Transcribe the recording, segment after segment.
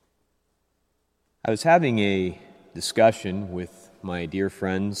I was having a discussion with my dear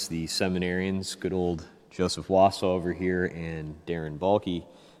friends, the seminarians, good old Joseph Wassau over here and Darren Balke,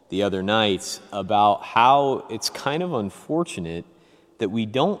 the other night about how it's kind of unfortunate that we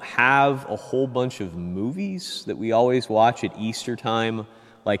don't have a whole bunch of movies that we always watch at Easter time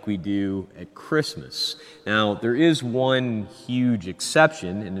like we do at Christmas. Now, there is one huge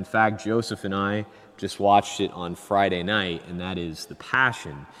exception, and in fact, Joseph and I just watched it on Friday night, and that is The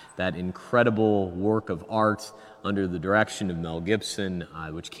Passion, that incredible work of art under the direction of Mel Gibson,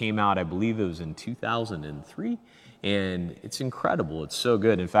 which came out, I believe it was in 2003, and it's incredible. It's so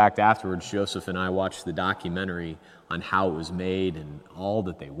good. In fact, afterwards, Joseph and I watched the documentary on how it was made and all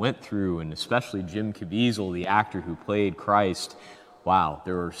that they went through, and especially Jim Caviezel, the actor who played Christ. Wow,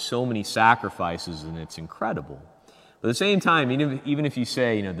 there were so many sacrifices, and it's incredible. But at the same time, even if you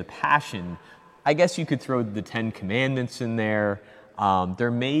say, The Passion, I guess you could throw the Ten Commandments in there.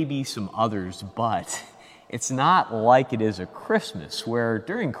 There may be some others, but it's not like it is at Christmas, where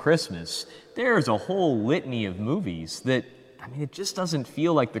during Christmas, there's a whole litany of movies that, it just doesn't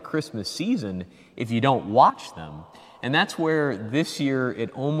feel like the Christmas season if you don't watch them. And that's where this year it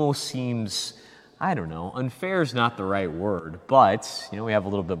almost seems, unfair is not the right word, but, we have a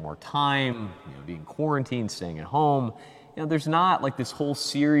little bit more time, being quarantined, staying at home. There's not like this whole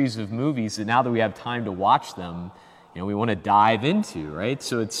series of movies that now that we have time to watch them, we want to dive into, right?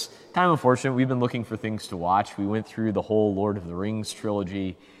 So it's kind of unfortunate. We've been looking for things to watch. We went through the whole Lord of the Rings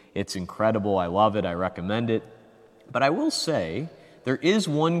trilogy. It's incredible. I love it. I recommend it. But I will say there is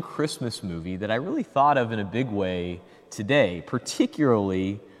one Christmas movie that I really thought of in a big way today,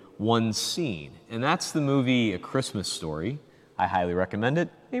 particularly one scene. And that's the movie A Christmas Story. I highly recommend it.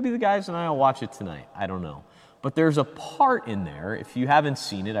 Maybe the guys and I will watch it tonight. I don't know. But there's a part in there, if you haven't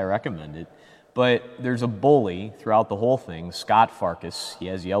seen it, I recommend it. But there's a bully throughout the whole thing, Scott Farkus. He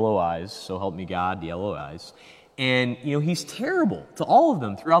has yellow eyes, so help me God, yellow eyes. And, he's terrible to all of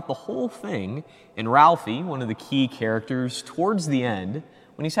them throughout the whole thing. And Ralphie, one of the key characters, towards the end,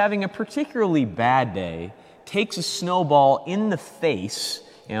 when he's having a particularly bad day, takes a snowball in the face.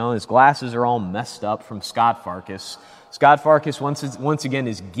 His glasses are all messed up from Scott Farkus. Scott Farkus, once again,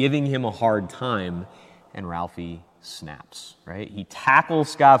 is giving him a hard time. And Ralphie snaps, right? He tackles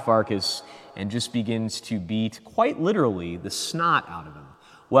Scott Farkus and just begins to beat, quite literally, the snot out of him.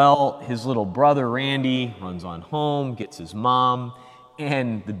 Well, his little brother, Randy, runs on home, gets his mom,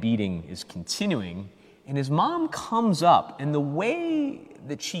 and the beating is continuing. And his mom comes up, and the way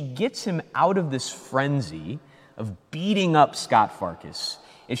that she gets him out of this frenzy of beating up Scott Farkus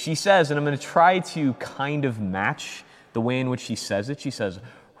is she says, and I'm going to try to kind of match the way in which she says it, she says,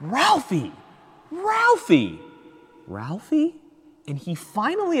 Ralphie! Ralphie? And he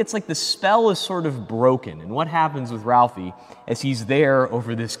finally, it's like the spell is sort of broken. And what happens with Ralphie, as he's there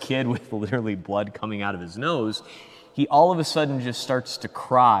over this kid with literally blood coming out of his nose, he all of a sudden just starts to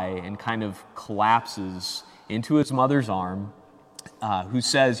cry and kind of collapses into his mother's arm, who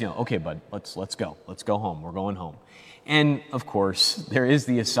says, okay, bud, let's go. Let's go home. We're going home. And of course, there is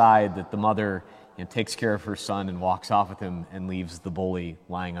the aside that the mother takes care of her son and walks off with him and leaves the bully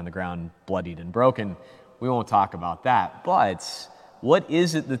lying on the ground, bloodied and broken. We won't talk about that. But what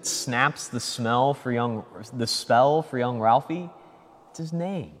is it that snaps the spell for young Ralphie? It's his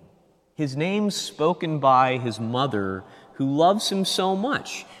name. His name spoken by his mother, who loves him so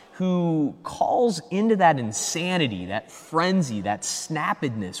much, who calls into that insanity, that frenzy, that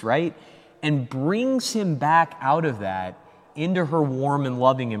snappedness, right? And brings him back out of that into her warm and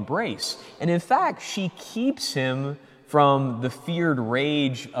loving embrace. And in fact, she keeps him from the feared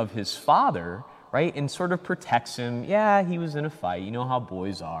rage of his father, right? And sort of protects him. Yeah, he was in a fight. You know how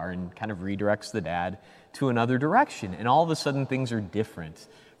boys are, and kind of redirects the dad to another direction. And all of a sudden, things are different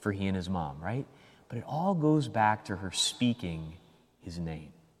for he and his mom, right? But it all goes back to her speaking his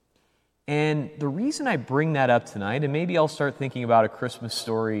name. And the reason I bring that up tonight, and maybe I'll start thinking about A Christmas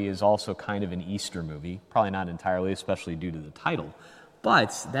Story is also kind of an Easter movie, probably not entirely, especially due to the title,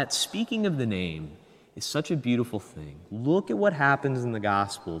 but that speaking of the name is such a beautiful thing. Look at what happens in the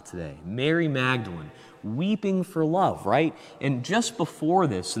gospel today. Mary Magdalene weeping for love, right? And just before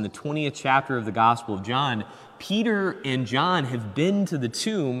this, in the 20th chapter of the Gospel of John, Peter and John have been to the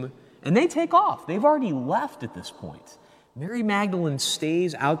tomb, and they take off. They've already left at this point. Mary Magdalene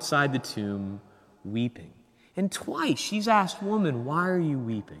stays outside the tomb weeping. And twice she's asked, woman, why are you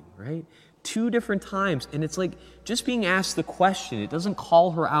weeping, right? 2 different times. And it's like just being asked the question. It doesn't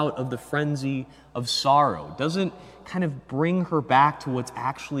call her out of the frenzy of sorrow. It doesn't kind of bring her back to what's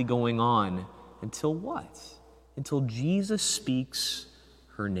actually going on until what? Until Jesus speaks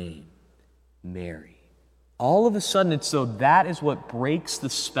her name, Mary. All of a sudden, it's so that is what breaks the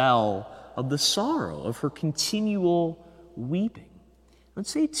spell of the sorrow, of her continual weeping. I'd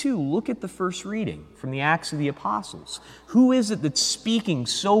say, too, look at the first reading from the Acts of the Apostles. Who is it that's speaking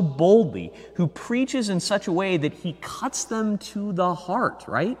so boldly, who preaches in such a way that he cuts them to the heart,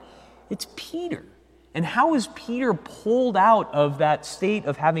 right? It's Peter. And how is Peter pulled out of that state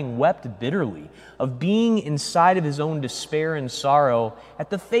of having wept bitterly, of being inside of his own despair and sorrow at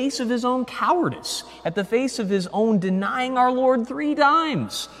the face of his own cowardice, at the face of his own denying our Lord 3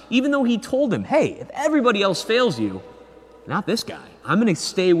 times, even though he told him, hey, if everybody else fails you, not this guy. I'm going to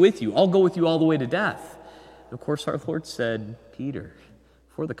stay with you. I'll go with you all the way to death. And of course, our Lord said, Peter,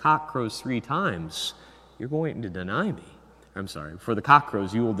 before the cock crows 3 times, you're going to deny me. I'm sorry, before the cock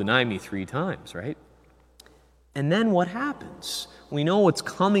crows, you will deny me 3 times, right? And then what happens? We know what's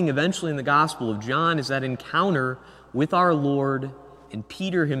coming eventually in the Gospel of John is that encounter with our Lord and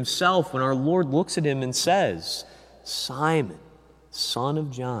Peter himself when our Lord looks at him and says, Simon, son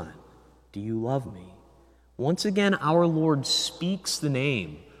of John, do you love me? Once again, our Lord speaks the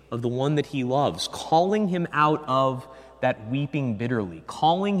name of the one that he loves, calling him out of that weeping bitterly,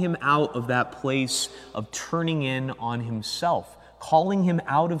 calling him out of that place of turning in on himself, calling him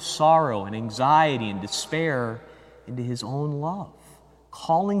out of sorrow and anxiety and despair into his own love,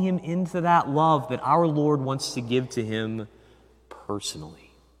 calling him into that love that our Lord wants to give to him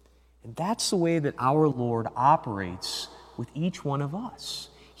personally. And that's the way that our Lord operates with each one of us.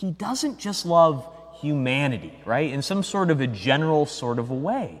 He doesn't just love humanity, right? In some sort of a general sort of a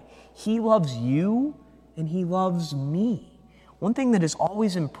way. He loves you and he loves me. One thing that has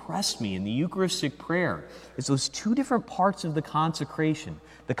always impressed me in the Eucharistic prayer is those 2 different parts of the consecration.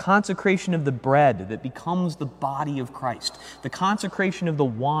 The consecration of the bread that becomes the body of Christ. The consecration of the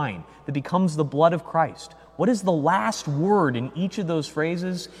wine that becomes the blood of Christ. What is the last word in each of those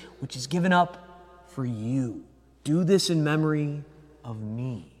phrases? Which is given up for you. Do this in memory of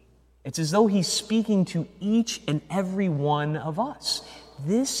me. It's as though he's speaking to each and every one of us.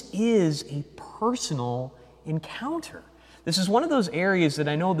 This is a personal encounter. This is one of those areas that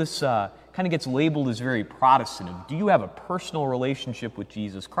I know this kind of gets labeled as very Protestant. Of, do you have a personal relationship with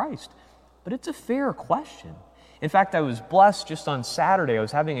Jesus Christ? But it's a fair question. In fact, I was blessed just on Saturday. I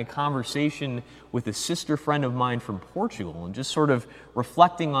was having a conversation with a sister friend of mine from Portugal and just sort of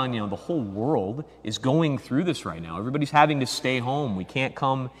reflecting on, the whole world is going through this right now. Everybody's having to stay home. We can't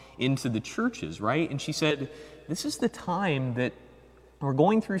come into the churches, right? And she said, this is the time that we're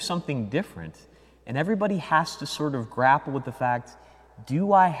going through something different, and everybody has to sort of grapple with the fact,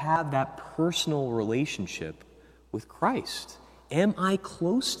 do I have that personal relationship with Christ? Am I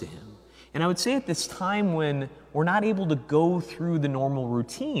close to him? And I would say at this time when we're not able to go through the normal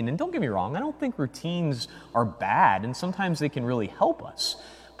routine, and don't get me wrong, I don't think routines are bad, and sometimes they can really help us.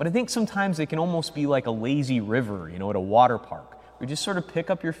 But I think sometimes they can almost be like a lazy river, at a water park, where you just sort of pick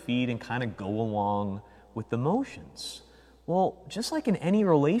up your feet and kind of go along with the motions. Well, just like in any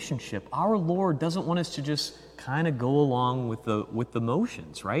relationship, our Lord doesn't want us to just kind of go along with the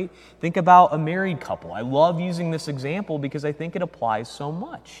motions, right? Think about a married couple. I love using this example because I think it applies so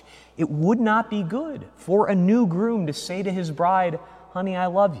much. It would not be good for a new groom to say to his bride, honey, I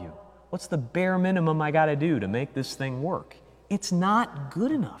love you. What's the bare minimum I got to do to make this thing work? It's not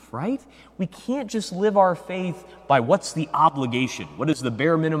good enough, right? We can't just live our faith by what's the obligation? What is the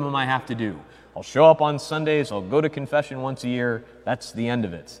bare minimum I have to do? I'll show up on Sundays, I'll go to confession once a year, that's the end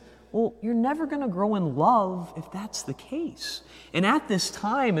of it. Well, you're never going to grow in love if that's the case. And at this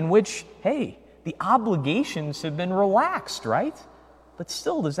time in which, hey, the obligations have been relaxed, right? But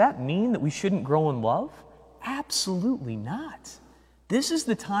still, does that mean that we shouldn't grow in love? Absolutely not. This is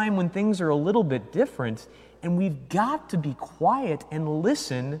the time when things are a little bit different, and we've got to be quiet and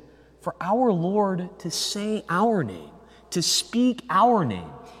listen for our Lord to say our name, to speak our name.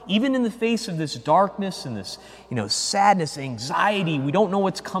 Even in the face of this darkness and this, sadness, anxiety, we don't know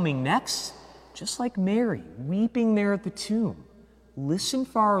what's coming next. Just like Mary, weeping there at the tomb, listen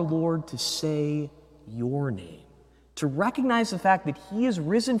for our Lord to say your name, to recognize the fact that he is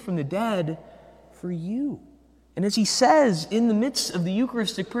risen from the dead for you. And as he says in the midst of the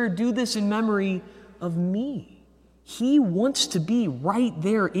Eucharistic prayer, do this in memory of me. He wants to be right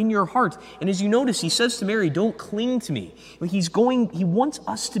there in your heart. And as you notice, he says to Mary, don't cling to me. He wants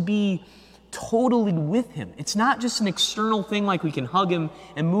us to be totally with him. It's not just an external thing like we can hug him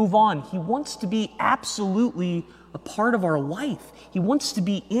and move on. He wants to be absolutely a part of our life. He wants to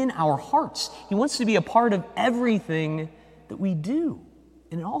be in our hearts. He wants to be a part of everything that we do.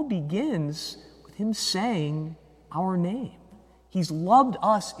 And it all begins with him saying our name. He's loved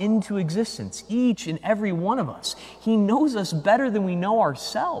us into existence, each and every one of us. He knows us better than we know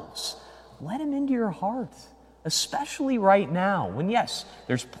ourselves. Let him into your heart. especially right now when, yes,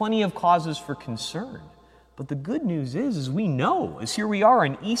 there's plenty of causes for concern. But the good news is we know, as here we are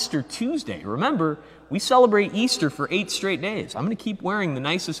on Easter Tuesday. Remember, we celebrate Easter for 8 straight days. I'm going to keep wearing the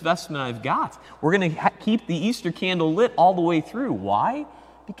nicest vestment I've got. We're going to keep the Easter candle lit all the way through. Why?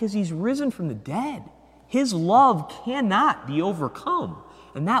 Because he's risen from the dead. His love cannot be overcome.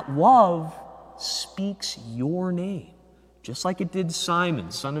 And that love speaks your name, just like it did Simon,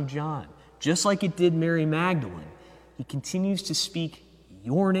 son of John, just like it did Mary Magdalene. He continues to speak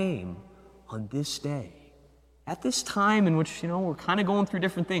your name on this day. At this time in which, we're kind of going through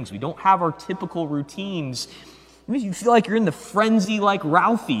different things. We don't have our typical routines. You feel like you're in the frenzy like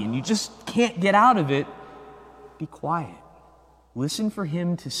Ralphie and you just can't get out of it. Be quiet. Listen for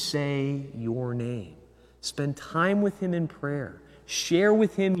him to say your name. Spend time with him in prayer. Share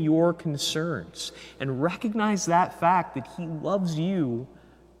with him your concerns. And recognize that fact that he loves you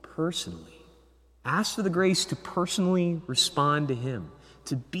personally. Ask for the grace to personally respond to him.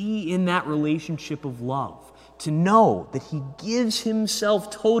 To be in that relationship of love. To know that he gives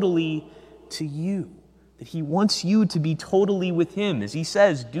himself totally to you, that he wants you to be totally with him. As he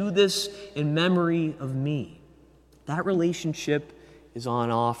says, do this in memory of me. That relationship is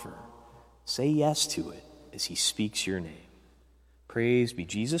on offer. Say yes to it as he speaks your name. Praise be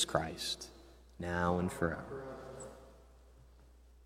Jesus Christ, now and forever.